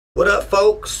What up,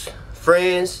 folks,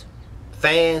 friends,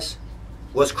 fans?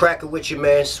 What's cracking with you,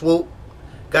 man? Swoop.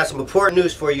 Got some important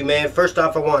news for you, man. First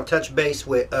off, I want to touch base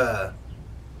with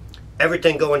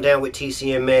everything going down with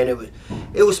TCN, man.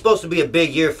 It was supposed to be a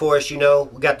big year for us, you know.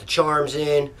 We got the Charms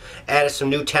in, added some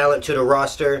new talent to the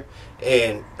roster,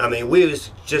 and I mean, we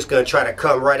was just gonna try to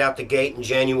come right out the gate in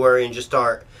January and just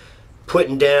start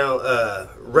putting down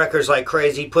records like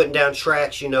crazy, putting down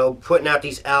tracks, you know, putting out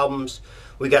these albums.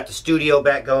 We got the studio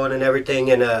back going and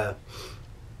everything, and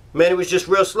man, it was just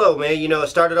real slow, man. You know, it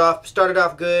started off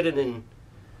good, and then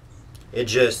it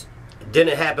just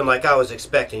didn't happen like I was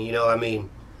expecting. You know, I mean,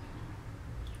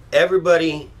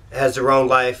 everybody has their own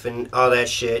life and all that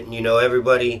shit, and you know,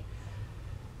 everybody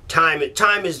time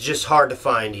is just hard to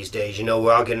find these days. You know,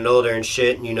 we're all getting older and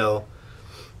shit, and you know,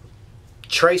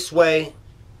 Trey Sway,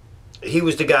 he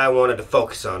was the guy I wanted to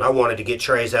focus on. I wanted to get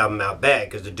Trey's album out bad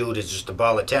because the dude is just a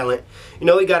ball of talent. You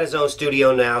know, he got his own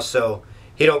studio now, so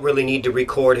he don't really need to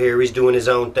record here. He's doing his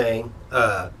own thing.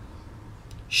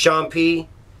 Sean P,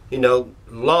 you know,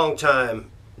 long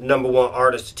time #1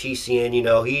 artist of TCN. You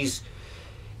know, he's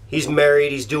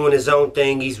married. He's doing his own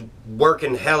thing. He's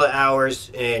working hella hours,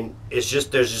 and it's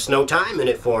just there's just no time in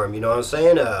it for him. You know what I'm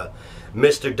saying?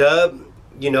 Mr. Dub,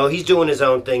 you know, he's doing his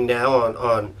own thing now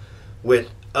on with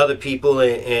other people,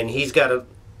 and he's got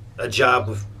a job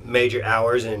with major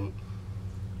hours, and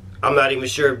I'm not even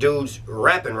sure if dude's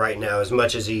rapping right now as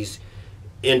much as he's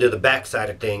into the backside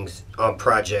of things on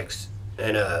projects.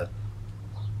 And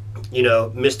you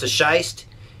know, Mr. Shiest,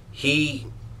 he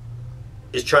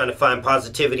is trying to find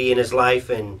positivity in his life,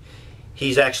 and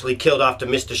he's actually killed off the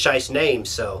Mr. Shiest name,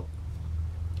 so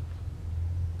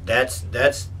that's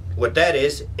what that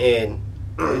is. And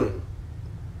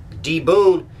D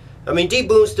Boone, I mean, D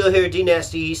Boone's still here. D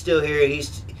Nasty, he's still here.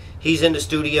 He's in the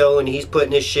studio and he's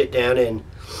putting his shit down, and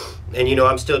you know,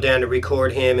 I'm still down to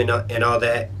record him and all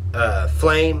that.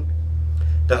 Flame,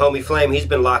 the homie Flame, he's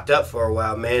been locked up for a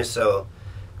while, man, so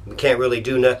we can't really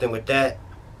do nothing with that.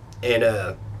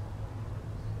 And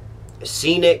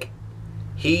Scenic,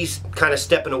 he's kind of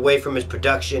stepping away from his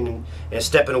production and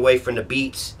stepping away from the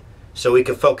beats so he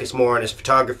can focus more on his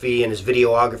photography and his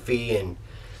videography,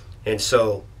 and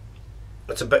so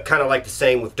it's a bit kind of like the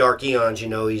same with Dark Eons. You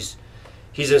know, he's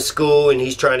in school and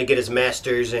he's trying to get his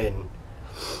master's, and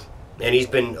he's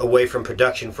been away from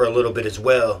production for a little bit as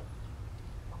well.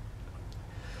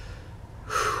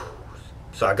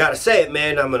 So I gotta say it,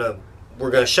 man.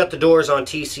 We're gonna shut the doors on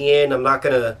TCN. I'm not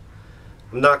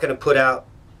gonna put out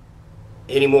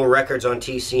any more records on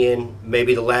TCN.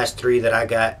 Maybe the last 3 that I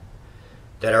got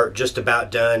that are just about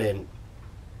done,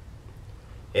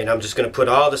 and I'm just going to put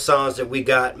all the songs that we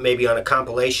got maybe on a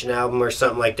compilation album or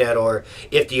something like that, or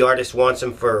if the artist wants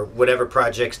them for whatever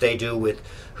projects they do with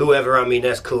whoever, I mean,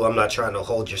 that's cool. I'm not trying to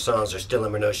hold your songs or steal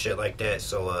them or no shit like that.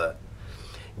 So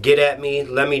get at me,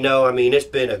 let me know. I mean, it's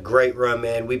been a great run,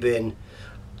 man.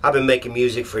 I've been making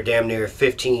music for damn near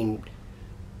 15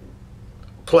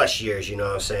 plus years, you know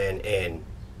what I'm saying? And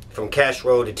from Cash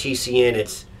Roll to TCN,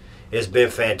 it's been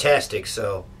fantastic.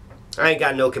 So I ain't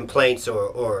got no complaints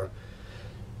or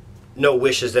no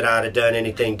wishes that I'd have done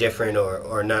anything different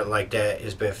or nothing like that.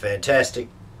 It's been fantastic.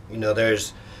 You know,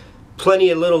 there's plenty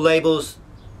of little labels,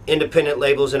 independent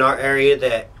labels in our area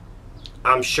that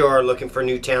I'm sure are looking for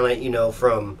new talent, you know,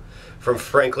 from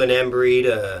Franklin Embry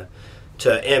to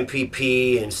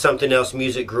MPP and Something Else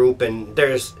Music Group, and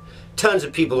there's tons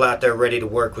of people out there ready to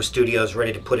work with studios,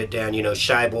 ready to put it down, you know,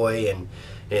 Shy Boy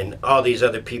and all these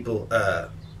other people.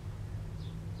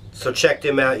 So check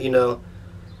them out, you know.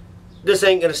 This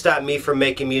ain't gonna stop me from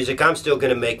making music. I'm still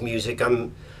gonna make music.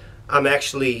 I'm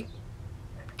actually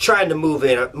trying to move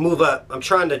up. I'm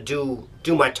trying to do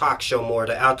my talk show more,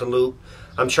 to Out the Loop.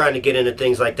 I'm trying to get into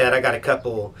things like that. I got a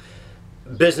couple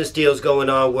business deals going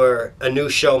on where a new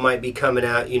show might be coming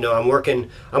out. You know, I'm working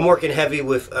heavy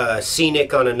with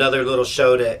Scenic on another little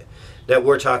show that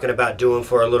we're talking about doing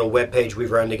for a little webpage we've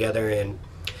run together, and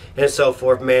so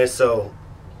forth, man. So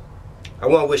I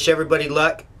want to wish everybody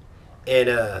luck,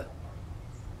 and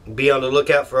be on the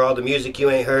lookout for all the music you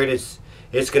ain't heard. It's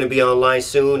going to be online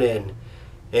soon,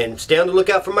 and stay on the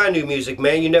lookout for my new music,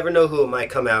 man. You never know who it might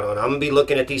come out on. I'm going to be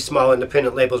looking at these small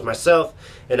independent labels myself,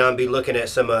 and I'm going to be looking at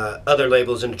some other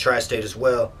labels in the tri-state as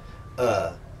well.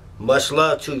 Much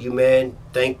love to you, man.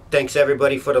 Thanks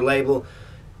everybody for the label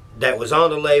that was on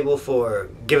the label for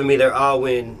giving me their all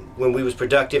when we was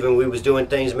productive and we was doing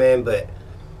things, man. But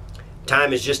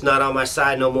time is just not on my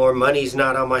side no more. Money's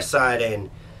not on my side,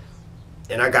 and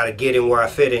I gotta get in where I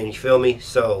fit in, you feel me?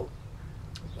 So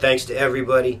thanks to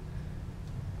everybody.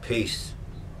 Peace.